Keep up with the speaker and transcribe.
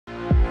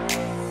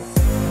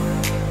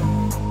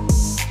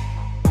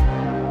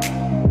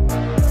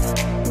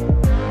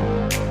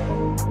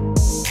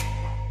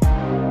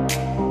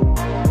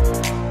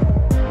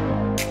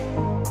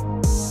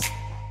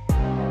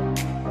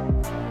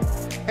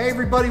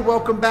everybody,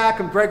 welcome back.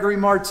 I'm Gregory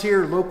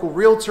Martire, local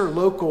realtor,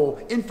 local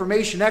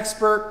information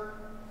expert,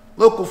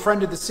 local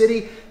friend of the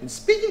city. And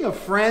speaking of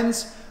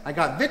friends, I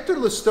got Victor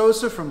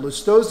Lustosa from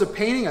Lustosa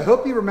Painting. I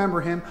hope you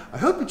remember him. I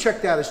hope you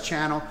checked out his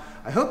channel.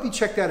 I hope you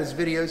checked out his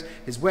videos,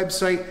 his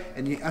website,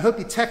 and I hope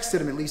you texted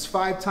him at least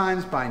 5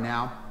 times by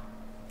now.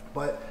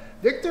 But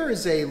Victor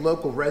is a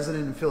local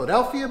resident in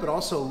Philadelphia, but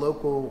also a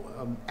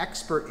local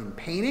expert in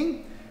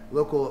painting,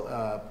 local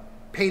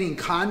painting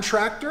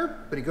contractor,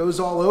 but he goes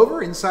all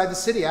over, inside the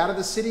city, out of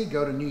the city,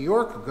 go to New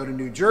York, go to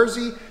New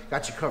Jersey,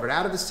 got you covered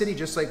out of the city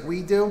just like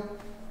we do.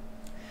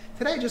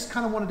 Today I just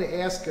kind of wanted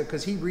to ask,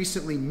 because he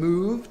recently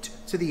moved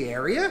to the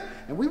area,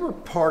 and we were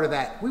part of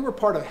that. We were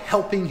part of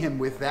helping him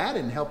with that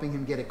and helping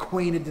him get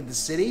acquainted to the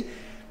city.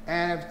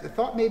 And I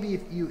thought maybe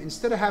if you,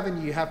 instead of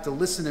having you have to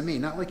listen to me,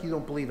 not like you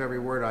don't believe every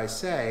word I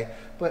say,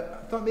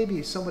 but I thought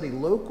maybe somebody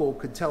local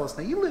could tell us.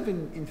 Now you live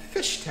in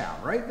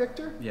Fishtown, right,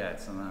 Victor? Yeah,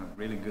 it's in a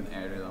really good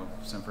area of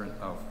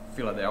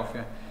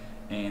Philadelphia.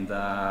 And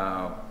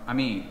I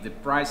mean, the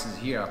prices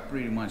here are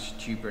pretty much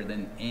cheaper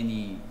than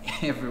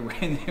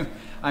everywhere.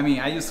 I mean,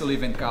 I used to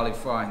live in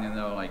California, you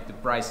know, like the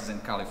prices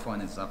in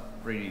California are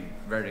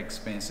very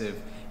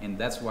expensive. And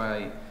that's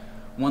why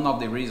one of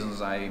the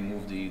reasons I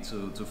moved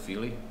to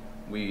Philly.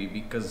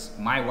 Because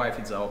my wife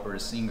is an opera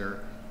singer,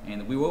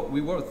 and we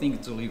were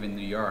thinking to live in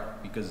New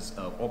York because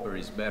opera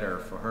is better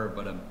for her,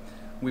 but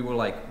we were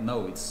like,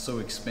 no, it's so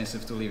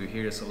expensive to live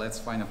here, so let's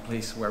find a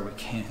place where we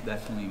can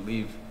definitely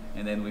live.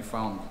 And then we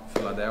found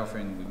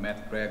Philadelphia, and we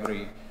met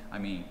Gregory. I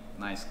mean,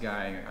 nice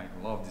guy. I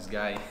love this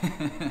guy.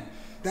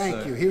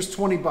 Thank you. Here's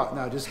 20 bucks.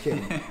 No, just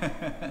kidding.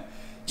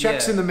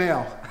 Checks in the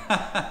mail.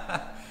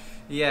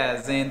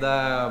 Yes, and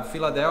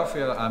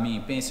Philadelphia, I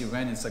mean,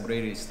 Pennsylvania is a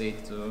great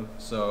state too,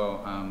 so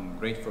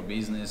great for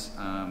business.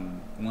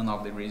 One more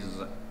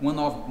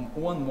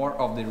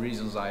of the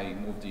reasons I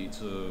moved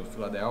to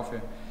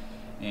Philadelphia,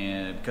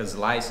 and because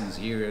license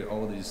here,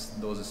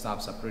 those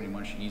stops are pretty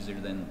much easier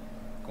than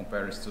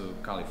compared to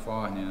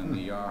California and New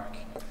York.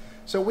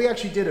 So we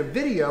actually did a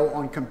video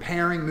on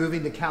comparing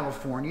moving to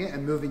California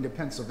and moving to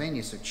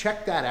Pennsylvania, so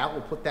check that out.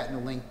 We'll put that in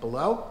the link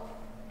below.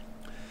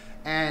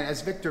 And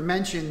as Victor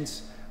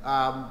mentioned,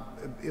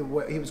 he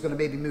was going to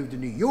maybe move to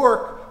New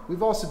York.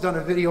 We've also done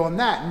a video on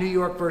that, New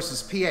York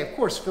versus PA. Of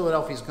course,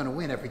 Philadelphia's going to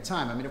win every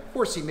time. I mean, of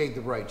course he made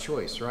the right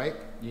choice, right?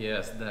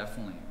 Yes,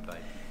 definitely.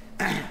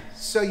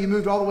 So you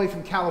moved all the way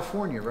from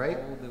California, right?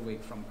 All the way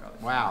from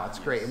California. Wow, that's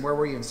great. And where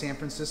were you, in San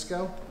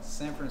Francisco?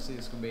 San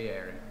Francisco Bay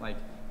Area. Like,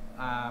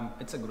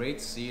 it's a great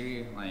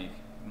city, like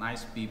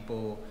nice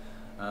people,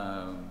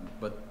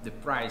 but the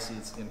price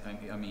is,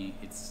 I mean,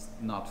 it's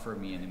not for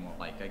me anymore.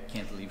 Like, I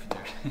can't live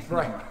there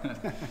anymore.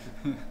 Right.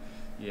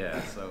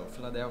 Yeah, so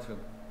Philadelphia,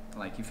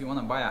 like if you want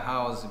to buy a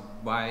house,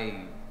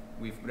 buy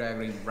with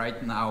Gregory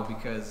right now,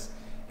 because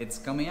it's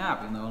coming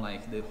up, you know,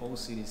 like the whole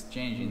city is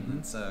changing. Mm-hmm.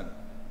 It's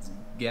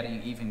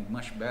getting even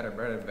much better,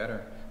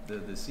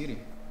 the city.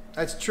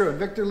 That's true. And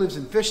Victor lives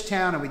in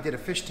Fishtown, and we did a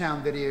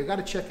Fishtown video. You got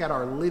to check out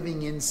our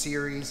Living In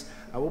series.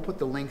 We'll put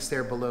the links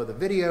there below the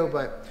video.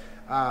 But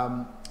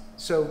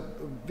so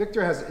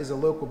Victor is a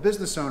local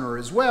business owner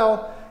as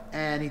well,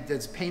 and he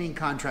does painting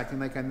contracting,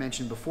 like I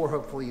mentioned before.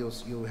 Hopefully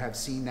you'll have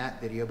seen that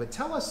video. But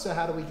tell us,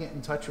 how do we get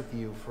in touch with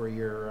you for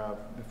your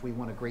if we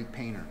want a great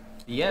painter?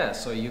 Yeah,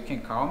 so you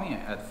can call me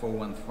at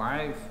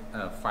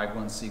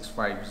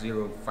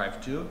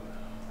 415-516-5052,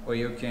 or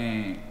you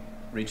can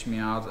reach me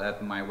out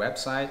at my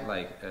website,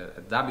 like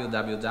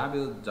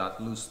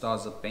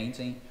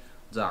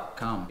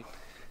www.lustosapainting.com.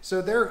 So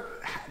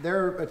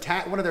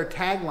one of their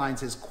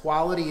taglines is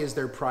quality is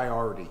their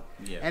priority.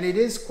 Yeah. And it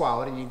is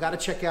quality. And you've got to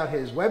check out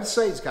his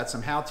website. He's got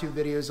some how-to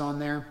videos on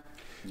there.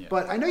 Yeah.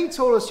 But I know you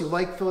told us you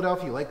like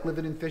Philadelphia, you like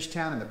living in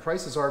Fishtown, and the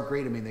prices are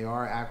great. I mean, they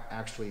are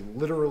actually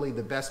literally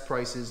the best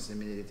prices. I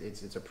mean,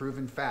 it's a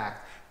proven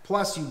fact.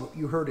 Plus,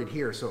 you heard it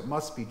here, so it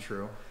must be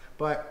true.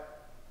 But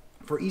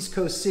for East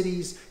Coast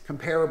cities,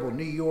 comparable,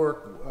 New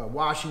York,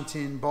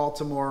 Washington,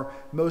 Baltimore,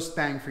 most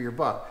bang for your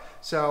buck.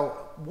 So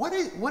what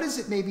is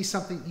it, maybe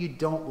something you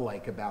don't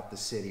like about the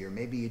city, or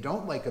maybe you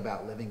don't like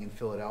about living in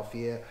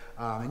Philadelphia?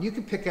 And you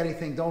can pick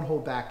anything, don't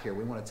hold back here.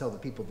 We want to tell the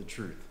people the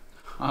truth.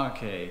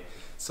 Okay,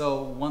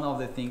 so one of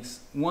the things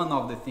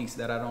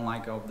that I don't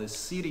like of the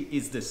city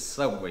is the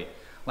subway.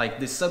 Like,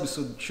 the subway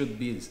should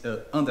be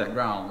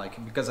underground,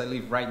 like, because I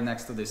live right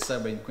next to the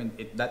subway,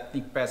 that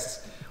thing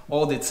passes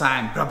all the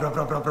time. Blah, blah,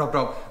 blah, blah, blah,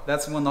 blah.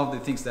 That's one of the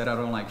things that I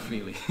don't like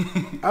Philly.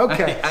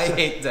 Okay. I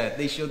hate that.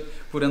 They should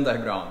put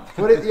underground.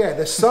 Yeah,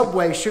 the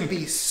subway should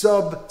be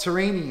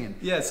subterranean.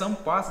 Yeah, some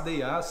parts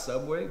they are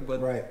subway,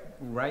 but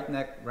right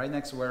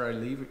next to where I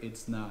live,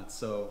 it's not.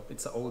 So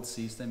it's an old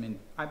system, and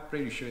I'm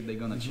pretty sure they're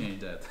gonna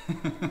change that.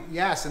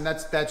 Yes, and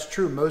that's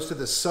true. Most of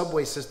the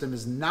subway system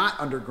is not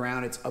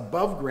underground; it's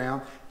above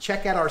ground.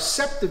 Check out our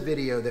SEPTA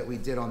video that we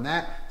did on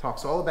that.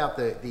 Talks all about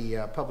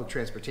the public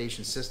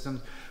transportation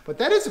system. But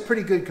that is a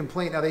pretty good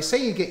complaint. Now, they say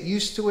you get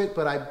used to it,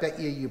 but I bet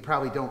you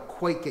probably don't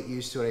quite get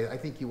used to it. I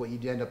think what you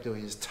end up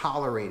doing is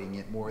tolerating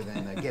it more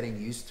than getting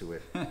used to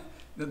it.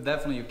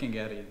 Definitely, you can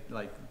get it.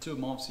 Like 2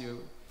 months,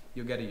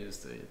 you get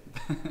used to it.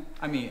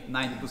 I mean,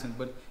 90%,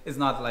 but it's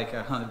not like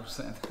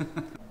 100%.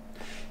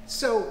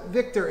 So,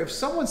 Victor, if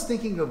someone's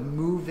thinking of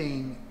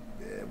moving,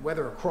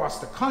 whether across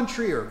the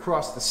country or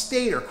across the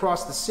state or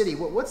across the city,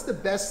 what's the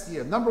best,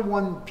 number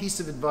one piece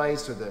of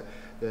advice, or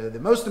the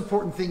most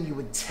important thing you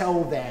would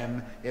tell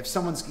them if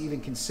someone's even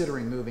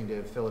considering moving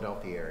to the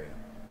Philadelphia area?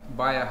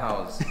 Buy a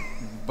house.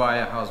 Buy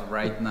a house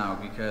right now,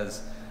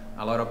 because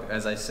a lot of,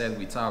 as I said,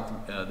 we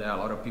talked, there are a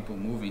lot of people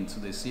moving to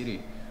the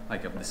city.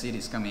 Like the city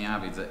is coming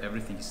up,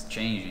 everything is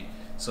changing.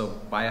 So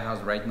buy a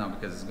house right now,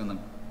 because it's gonna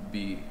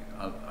be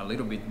a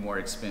little bit more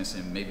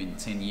expensive, maybe in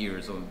 10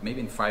 years or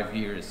maybe in 5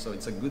 years. So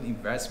it's a good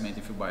investment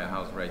if you buy a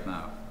house right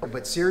now.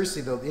 But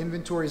seriously though, the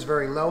inventory is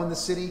very low in the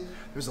city.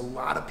 There's a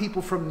lot of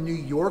people from New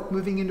York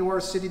moving into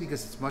our city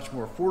because it's much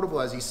more affordable,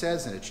 as he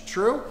says, and it's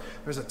true.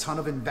 There's a ton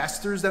of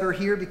investors that are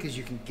here because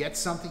you can get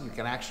something, you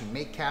can actually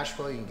make cash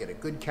flow, you can get a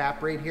good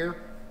cap rate here.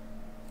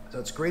 So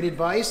it's great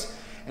advice.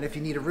 And if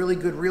you need a really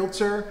good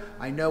realtor,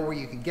 I know where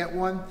you can get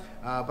one.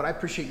 But I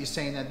appreciate you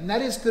saying that. And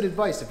that is good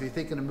advice. If you're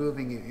thinking of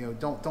moving,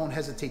 don't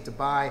hesitate to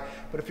buy.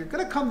 But if you're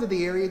going to come to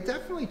the area,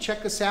 definitely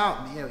check us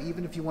out.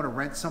 Even if you want to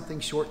rent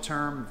something short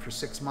term for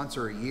 6 months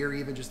or a year,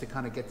 even just to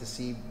kind of get to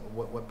see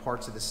what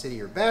parts of the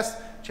city are best.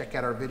 Check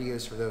out our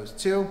videos for those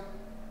too.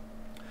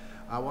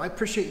 Well, I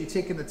appreciate you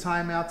taking the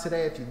time out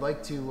today. If you'd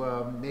like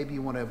to, maybe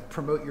you want to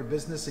promote your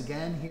business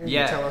again here.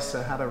 Yeah. Tell us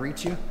how to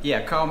reach you.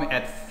 Yeah, call me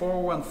at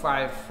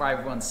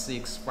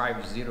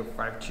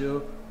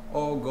 415-516-5052,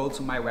 or go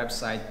to my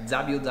website,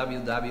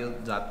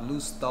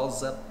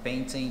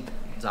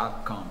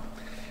 www.lustosapainting.com.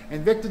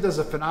 And Victor does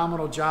a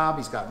phenomenal job.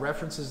 He's got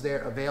references there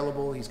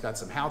available. He's got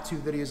some how-to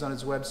videos on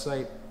his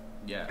website.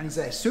 Yeah. And he's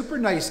a super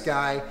nice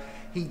guy.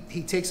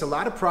 He takes a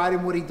lot of pride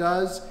in what he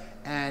does.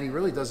 And he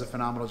really does a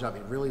phenomenal job.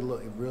 It really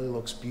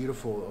looks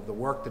beautiful of the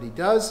work that he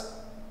does.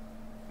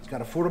 He's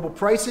got affordable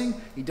pricing.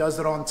 He does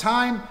it on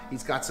time.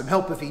 He's got some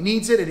help if he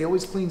needs it, and he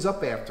always cleans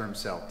up after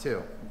himself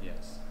too.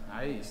 Yes,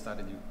 I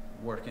started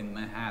working in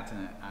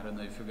Manhattan. I don't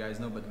know if you guys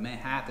know, but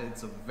Manhattan,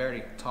 it's a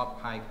very top,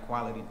 high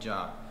quality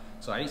job.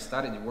 So I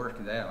started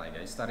working there. Like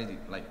I started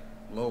like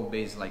low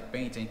base, like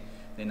painting.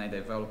 Then I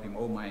developed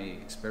all my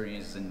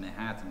experiences in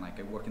Manhattan. Like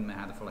I worked in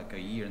Manhattan for like a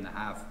year and a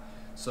half.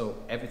 So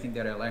everything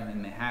that I learned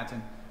in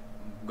Manhattan,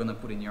 I'm gonna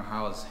put in your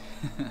house.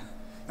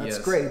 That's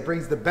yes. great. It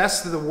brings the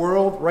best of the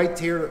world right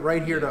here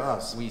to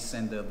us. We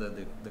send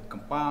the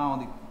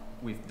compound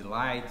with the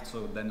light,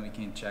 so then we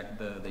can check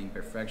the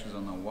imperfections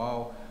on the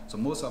wall. So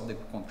most of the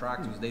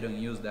contractors, they don't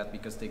use that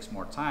because it takes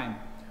more time,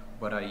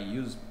 but I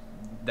use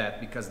that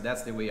because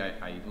that's the way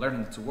I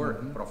learned to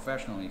work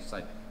professionally. It's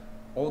like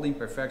all the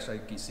imperfections I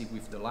can see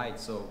with the light,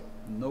 so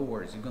no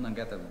worries, you're gonna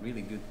get a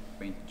really good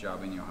paint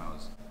job in your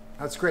house.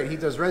 That's great. He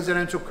does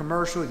residential,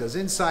 commercial, he does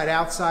inside,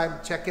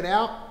 outside. Check it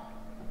out.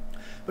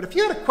 But if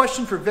you had a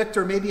question for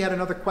Victor, maybe you had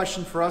another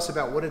question for us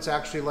about what it's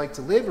actually like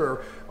to live,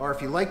 or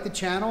if you like the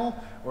channel,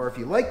 or if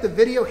you like the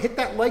video, hit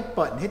that like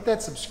button, hit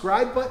that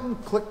subscribe button,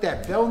 click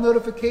that bell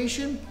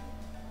notification.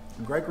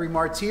 I'm Gregory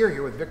Martire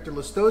here with Victor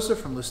Lustosa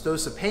from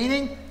Lustosa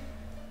Painting.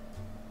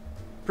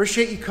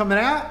 Appreciate you coming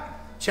out,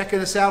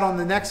 checking us out on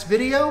the next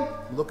video.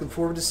 I'm looking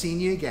forward to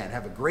seeing you again.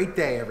 Have a great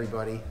day,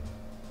 everybody.